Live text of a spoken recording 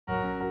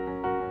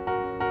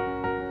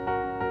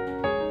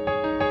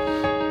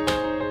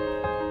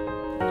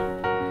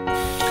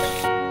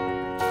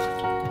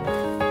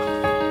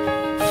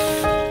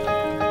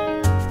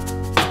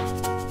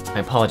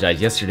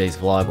apologize. Yesterday's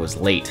vlog was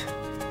late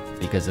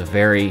because of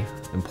very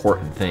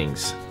important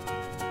things.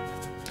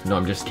 No,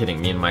 I'm just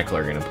kidding. Me and Michael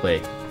are gonna play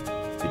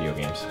video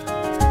games.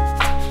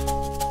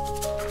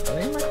 Are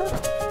they in my car?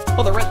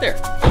 Oh, they're right there.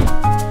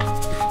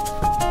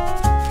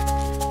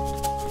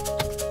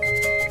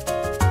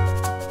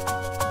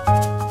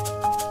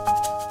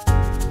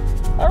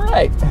 All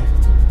right.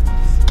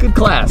 Good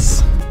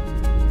class.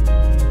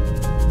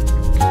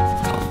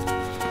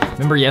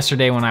 Remember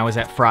yesterday when I was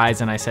at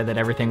Fry's and I said that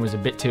everything was a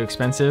bit too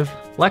expensive?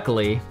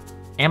 Luckily,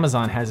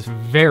 Amazon has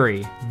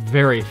very,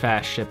 very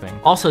fast shipping.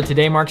 Also,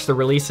 today marks the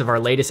release of our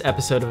latest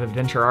episode of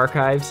Adventure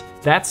Archives.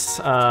 That's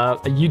a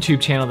YouTube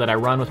channel that I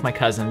run with my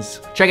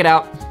cousins. Check it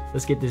out.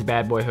 Let's get this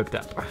bad boy hooked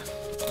up.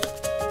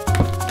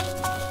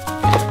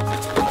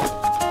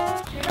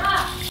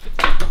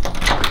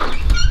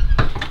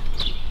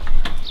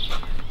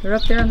 They're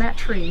up there in that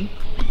tree.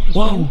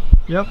 Whoa.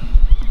 Yep.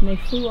 And they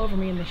flew over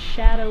me and the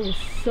shadow was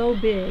so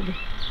big,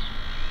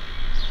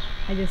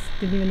 I just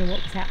didn't even know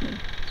what was happening.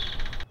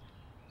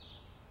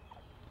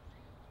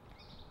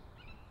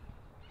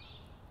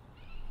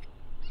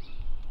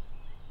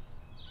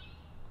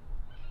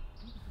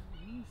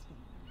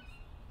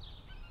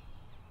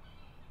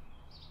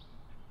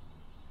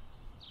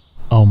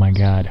 Oh my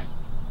God.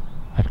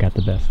 I've got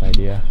the best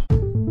idea.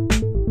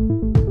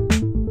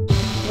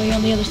 Way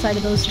on the other side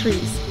of those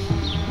trees.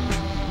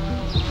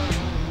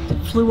 It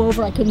flew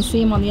over, I couldn't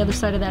see him on the other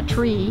side of that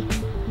tree.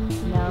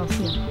 Now I'll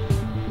see him.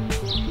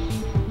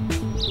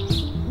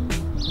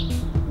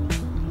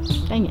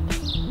 Dang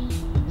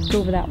it. Go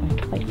over that way,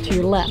 like to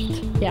your left.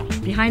 Yeah,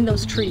 behind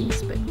those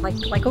trees, but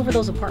like over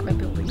those apartment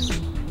buildings.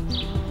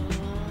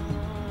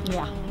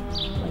 Yeah,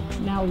 like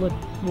now look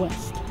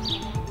west.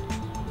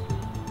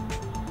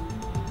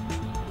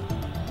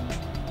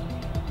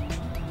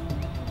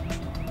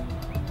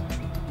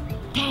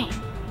 Dang,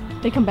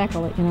 they come back,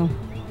 I'll let you know.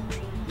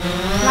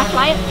 Can I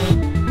fly it?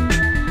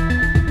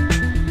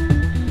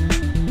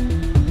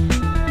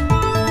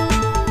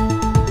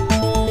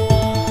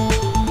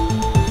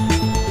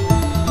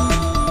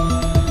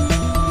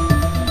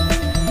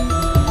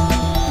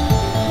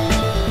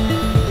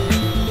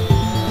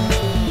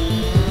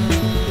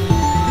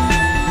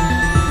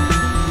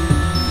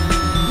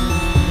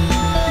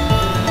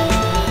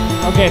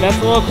 Okay, that's a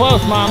little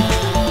close, Mom.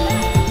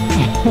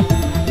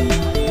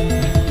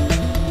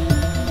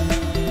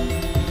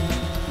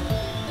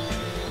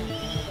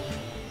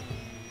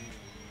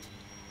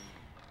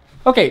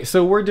 Okay,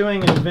 so we're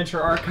doing an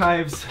Adventure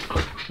Archives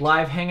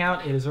live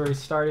hangout. It has already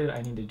started.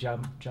 I need to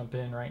jump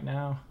in right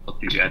now.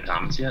 Did you add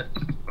Thomas yet?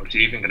 Or is he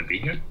even going to be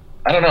here?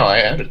 I don't know, I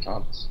added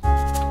Thomas.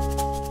 Oh,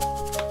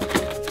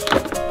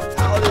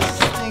 this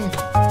thing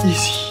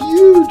is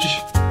huge!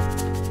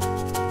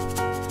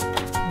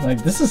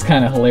 Like, this is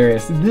kind of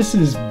hilarious. This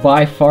is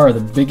by far the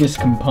biggest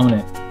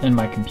component in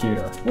my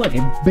computer. Look,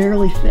 it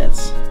barely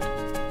fits.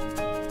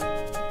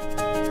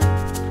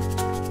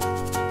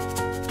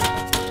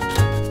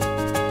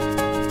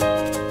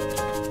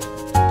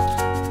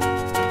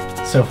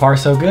 So far,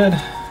 so good.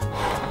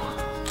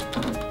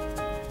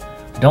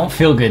 Don't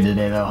feel good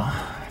today, though.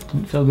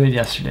 Didn't feel good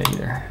yesterday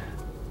either.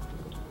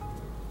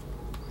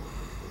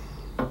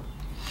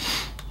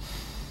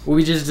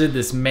 We just did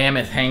this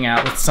mammoth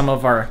hangout with some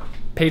of our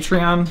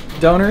Patreon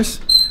donors.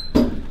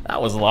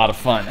 That was a lot of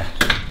fun.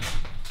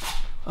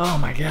 Oh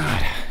my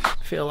God.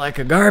 Feel like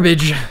a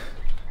garbage.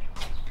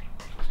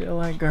 Feel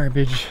like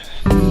garbage.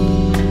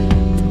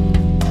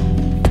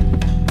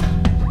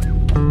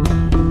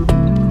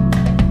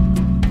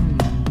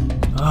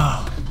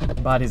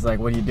 Body's like,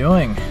 what are you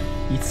doing?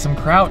 Eat some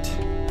kraut.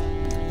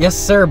 Yes,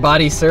 sir,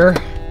 body, sir.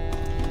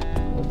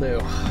 Will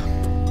do.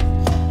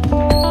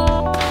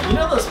 You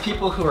know those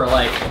people who are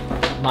like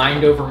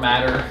mind over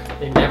matter?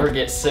 They never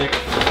get sick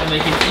and they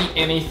can eat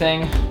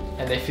anything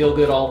and they feel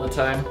good all the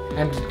time.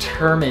 I'm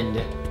determined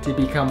to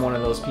become one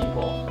of those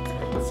people.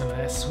 Get some of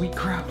that sweet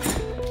kraut.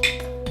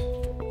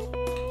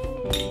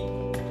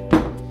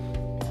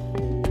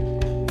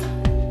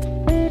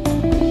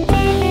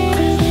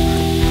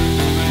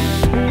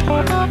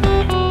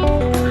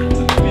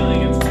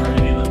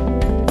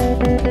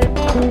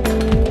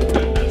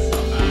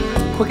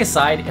 Quick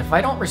aside, if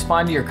I don't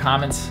respond to your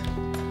comments,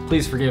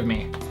 please forgive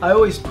me. I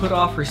always put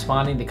off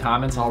responding to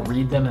comments. I'll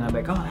read them and I'm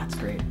like, oh, that's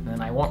great. And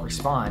then I won't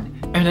respond.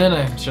 And then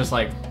it's just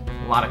like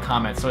a lot of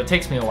comments. So it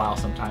takes me a while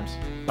sometimes,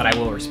 but I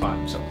will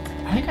respond. So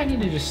I think I need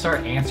to just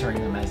start answering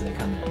them as they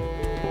come in.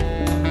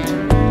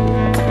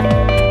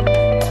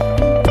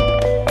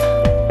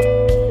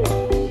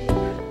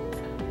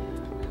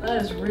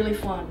 That is really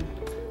fun.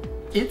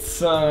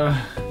 It's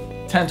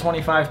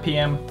 10:25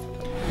 p.m.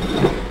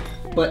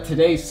 But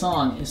today's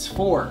song is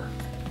for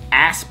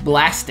Ass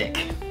Blastic.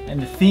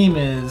 And the theme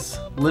is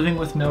living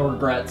with no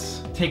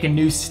regrets, take a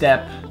new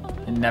step,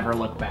 and never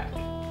look back.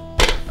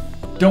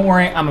 Don't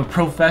worry, I'm a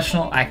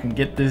professional, I can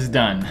get this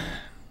done.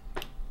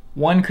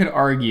 One could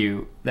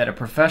argue that a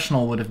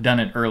professional would have done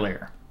it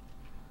earlier.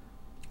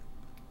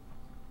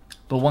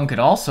 But one could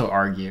also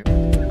argue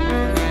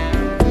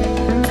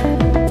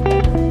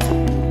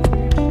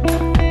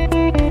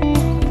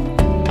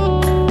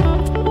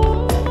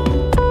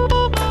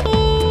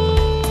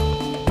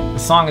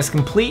song is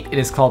complete. It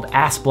is called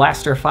Ass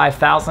Blaster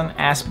 5000,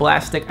 Ass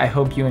Blastic. I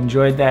hope you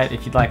enjoyed that.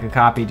 If you'd like a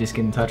copy, just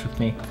get in touch with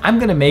me. I'm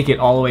gonna make it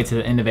all the way to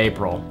the end of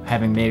April,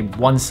 having made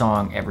one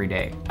song every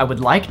day. I would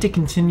like to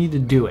continue to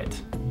do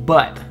it,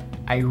 but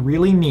I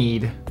really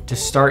need to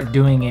start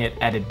doing it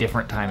at a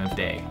different time of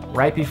day.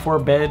 Right before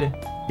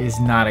bed is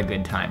not a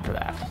good time for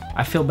that.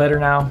 I feel better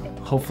now.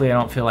 Hopefully I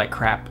don't feel like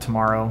crap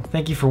tomorrow.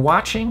 Thank you for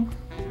watching.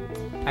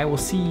 I will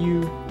see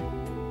you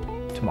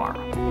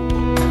tomorrow.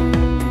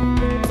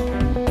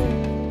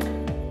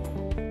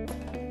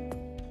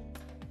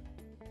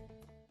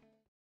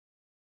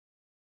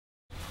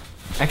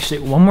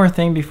 Actually, one more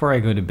thing before I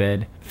go to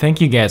bed.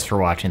 Thank you guys for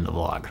watching the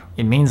vlog.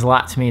 It means a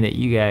lot to me that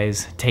you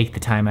guys take the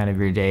time out of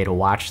your day to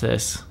watch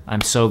this.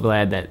 I'm so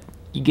glad that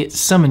you get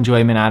some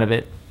enjoyment out of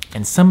it.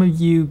 And some of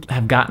you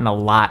have gotten a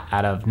lot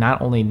out of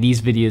not only these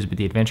videos, but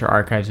the Adventure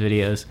Archives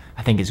videos.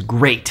 I think it's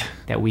great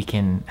that we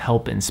can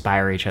help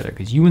inspire each other,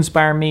 because you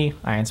inspire me,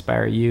 I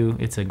inspire you.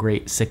 It's a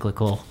great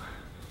cyclical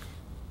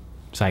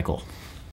cycle.